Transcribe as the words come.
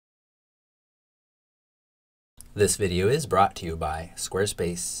This video is brought to you by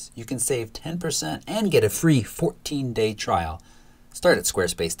Squarespace. You can save 10% and get a free 14-day trial. Start at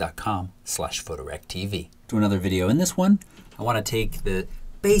squarespace.com/photorectv. To another video. In this one, I want to take the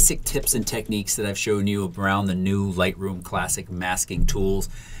basic tips and techniques that I've shown you around the new Lightroom Classic masking tools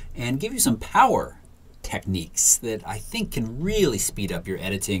and give you some power techniques that I think can really speed up your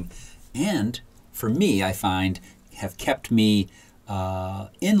editing and, for me, I find have kept me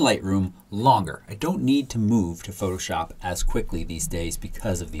in Lightroom longer. I don't need to move to Photoshop as quickly these days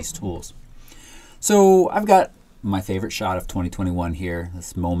because of these tools. So I've got my favorite shot of 2021 here,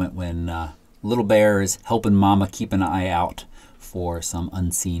 this moment when little bear is helping mama keep an eye out for some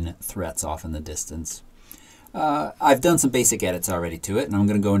unseen threats off in the distance. I've done some basic edits already to it, and I'm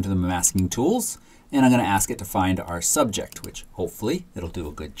going to go into the masking tools and I'm going to ask it to find our subject, which hopefully it'll do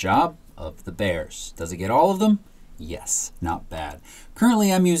a good job of the bears. Does it get all of them? Yes, not bad.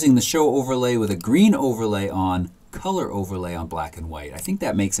 Currently I'm using the show overlay with a green overlay on, color overlay on black and white. I think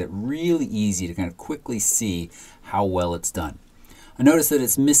that makes it really easy to kind of quickly see how well it's done. I notice that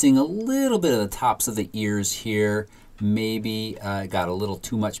it's missing a little bit of the tops of the ears here. Maybe got a little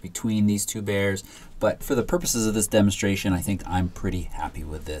too much between these two bears, but for the purposes of this demonstration, I think I'm pretty happy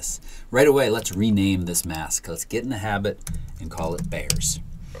with this. Right away, let's rename this mask. Let's get in the habit and call it bears.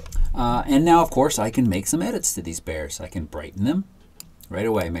 And now, of course, I can make some edits to these bears. I can brighten them right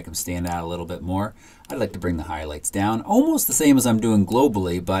away, make them stand out a little bit more. I'd like to bring the highlights down, almost the same as I'm doing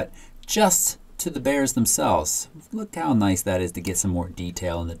globally, but just to the bears themselves. Look how nice that is to get some more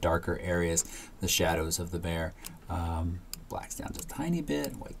detail in the darker areas, the shadows of the bear. Blacks down just a tiny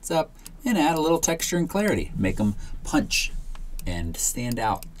bit, whites up, and add a little texture and clarity. Make them punch and stand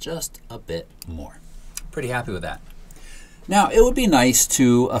out just a bit more. Pretty happy with that. Now, it would be nice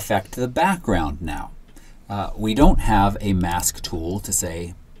to affect the background now. We don't have a mask tool to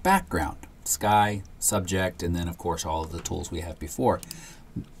say background, sky, subject, and then, of course, all of the tools we have before.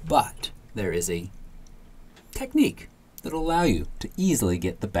 But there is a technique that will allow you to easily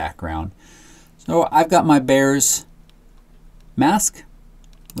get the background. So I've got my bears mask.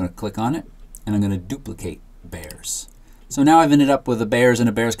 I'm going to click on it, and I'm going to duplicate bears. So now I've ended up with a bears and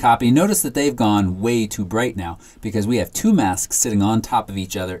a bears copy. Notice that they've gone way too bright now because we have two masks sitting on top of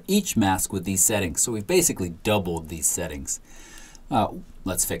each other, each mask with these settings. So we've basically doubled these settings.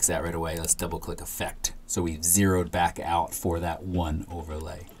 Let's fix that right away. Let's double click effect. So we've zeroed back out for that one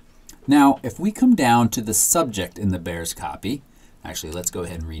overlay. Now, if we come down to the subject in the bears copy, actually, let's go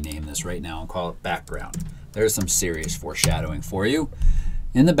ahead and rename this right now and call it background. There's some serious foreshadowing for you.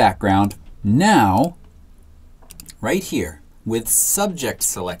 In the background, now, right here, with subject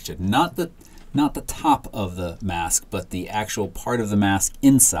selected, not the top of the mask, but the actual part of the mask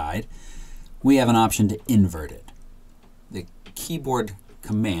inside, we have an option to invert it. The keyboard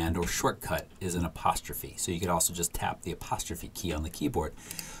command or shortcut is an apostrophe, so you could also just tap the apostrophe key on the keyboard.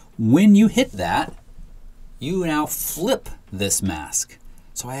 When you hit that, you now flip this mask.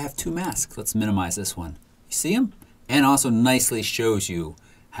 So I have two masks. Let's minimize this one. You see them? And also nicely shows you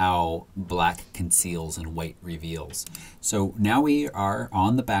how black conceals and white reveals. So now we are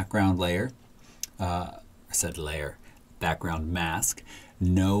on the background layer. I said layer. Background mask.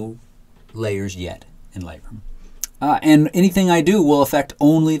 No layers yet in Lightroom. And anything I do will affect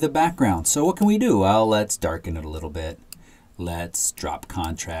only the background. So what can we do? Well, let's darken it a little bit. Let's drop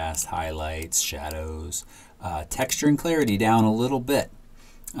contrast, highlights, shadows, texture and clarity down a little bit,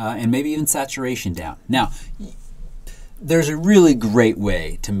 and maybe even saturation down. Now, there's a really great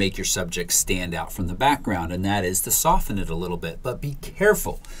way to make your subject stand out from the background, and that is to soften it a little bit. But be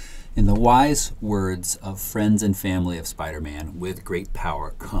careful. In the wise words of friends and family of Spider-Man, with great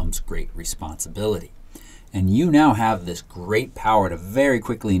power comes great responsibility. And you now have this great power to very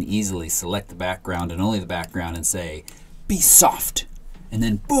quickly and easily select the background and only the background and say, be soft. And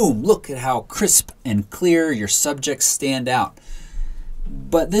then boom, look at how crisp and clear your subjects stand out.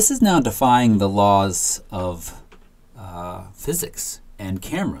 But this is now defying the laws of physics and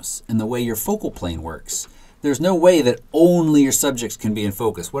cameras and the way your focal plane works. There's no way that only your subjects can be in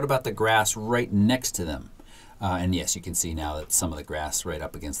focus. What about the grass right next to them? And yes, you can see now that some of the grass right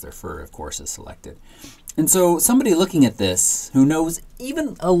up against their fur, of course, is selected. And so somebody looking at this who knows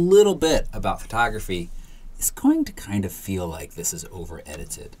even a little bit about photography is going to kind of feel like this is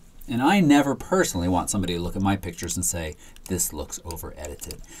over-edited. And I never personally want somebody to look at my pictures and say, this looks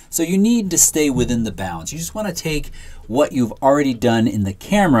over-edited. So you need to stay within the bounds. You just want to take what you've already done in the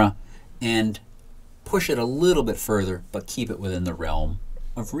camera and push it a little bit further, but keep it within the realm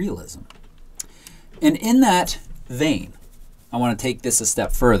of realism. And in that vein, I want to take this a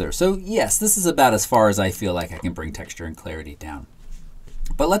step further. So yes, this is about as far as I feel like I can bring texture and clarity down.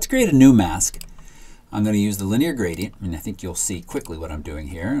 But let's create a new mask. I'm going to use the linear gradient, and I think you'll see quickly what I'm doing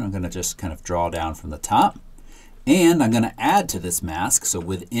here. I'm going to just kind of draw down from the top, and I'm going to add to this mask. So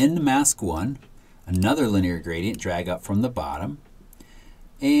within mask 1, another linear gradient, drag up from the bottom,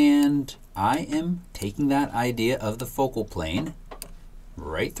 and I am taking that idea of the focal plane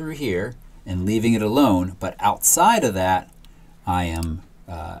right through here and leaving it alone, but outside of that, I am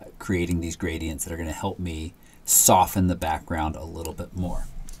creating these gradients that are going to help me soften the background a little bit more.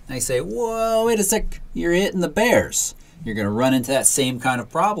 And I say, whoa, wait a sec, you're hitting the bears. You're going to run into that same kind of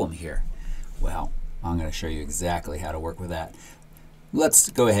problem here. Well, I'm going to show you exactly how to work with that. Let's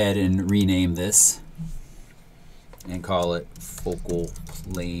go ahead and rename this and call it focal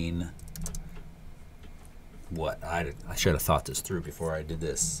plane. What? I should have thought this through before I did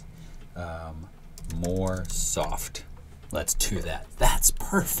this. More soft. Let's do that. That's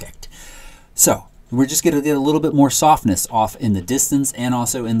perfect. So we're just going to get a little bit more softness off in the distance and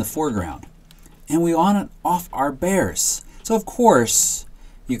also in the foreground. And we want it off our bears. So of course,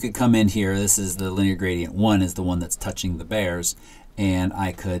 you could come in here. This is the linear gradient 1 is the one that's touching the bears. And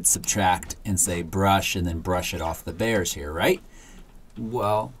I could subtract and say brush and then brush it off the bears here, right?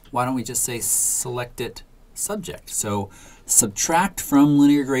 Well, why don't we just say select it subject? So subtract from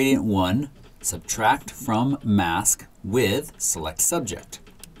linear gradient 1, subtract from mask with select subject.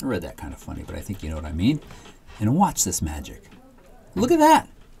 I read that kind of funny, but I think you know what I mean. And watch this magic. Look at that.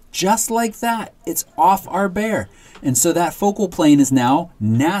 Just like that, it's off our bear. And so that focal plane is now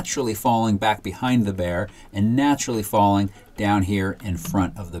naturally falling back behind the bear and naturally falling down here in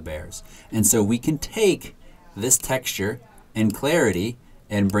front of the bears. And so we can take this texture and clarity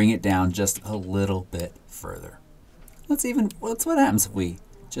and bring it down just a little bit further. Let's what happens if we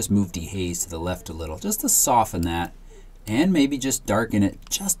just move dehaze to the left a little, just to soften that and maybe just darken it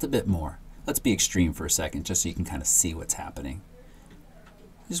just a bit more. Let's be extreme for a second, just so you can kind of see what's happening.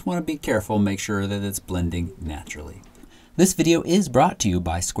 Just want to be careful, make sure that it's blending naturally. This video is brought to you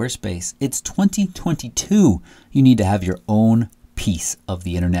by Squarespace. It's 2022. You need to have your own piece of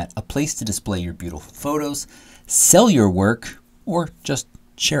the internet, a place to display your beautiful photos, sell your work, or just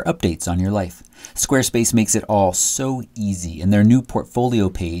share updates on your life. Squarespace makes it all so easy, and their new portfolio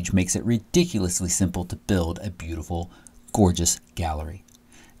page makes it ridiculously simple to build a beautiful, gorgeous gallery.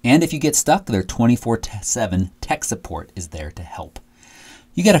 And if you get stuck, their 24/7 tech support is there to help.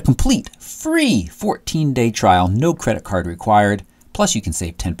 You get a complete free 14-day trial, no credit card required. Plus you can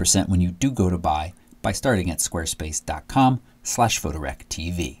save 10% when you do go to buy by starting at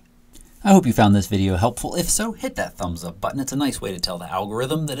squarespace.com/photorectv. I hope you found this video helpful. If so, hit that thumbs up button. It's a nice way to tell the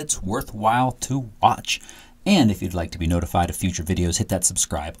algorithm that it's worthwhile to watch. And if you'd like to be notified of future videos, hit that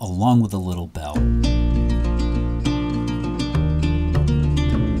subscribe along with the little bell.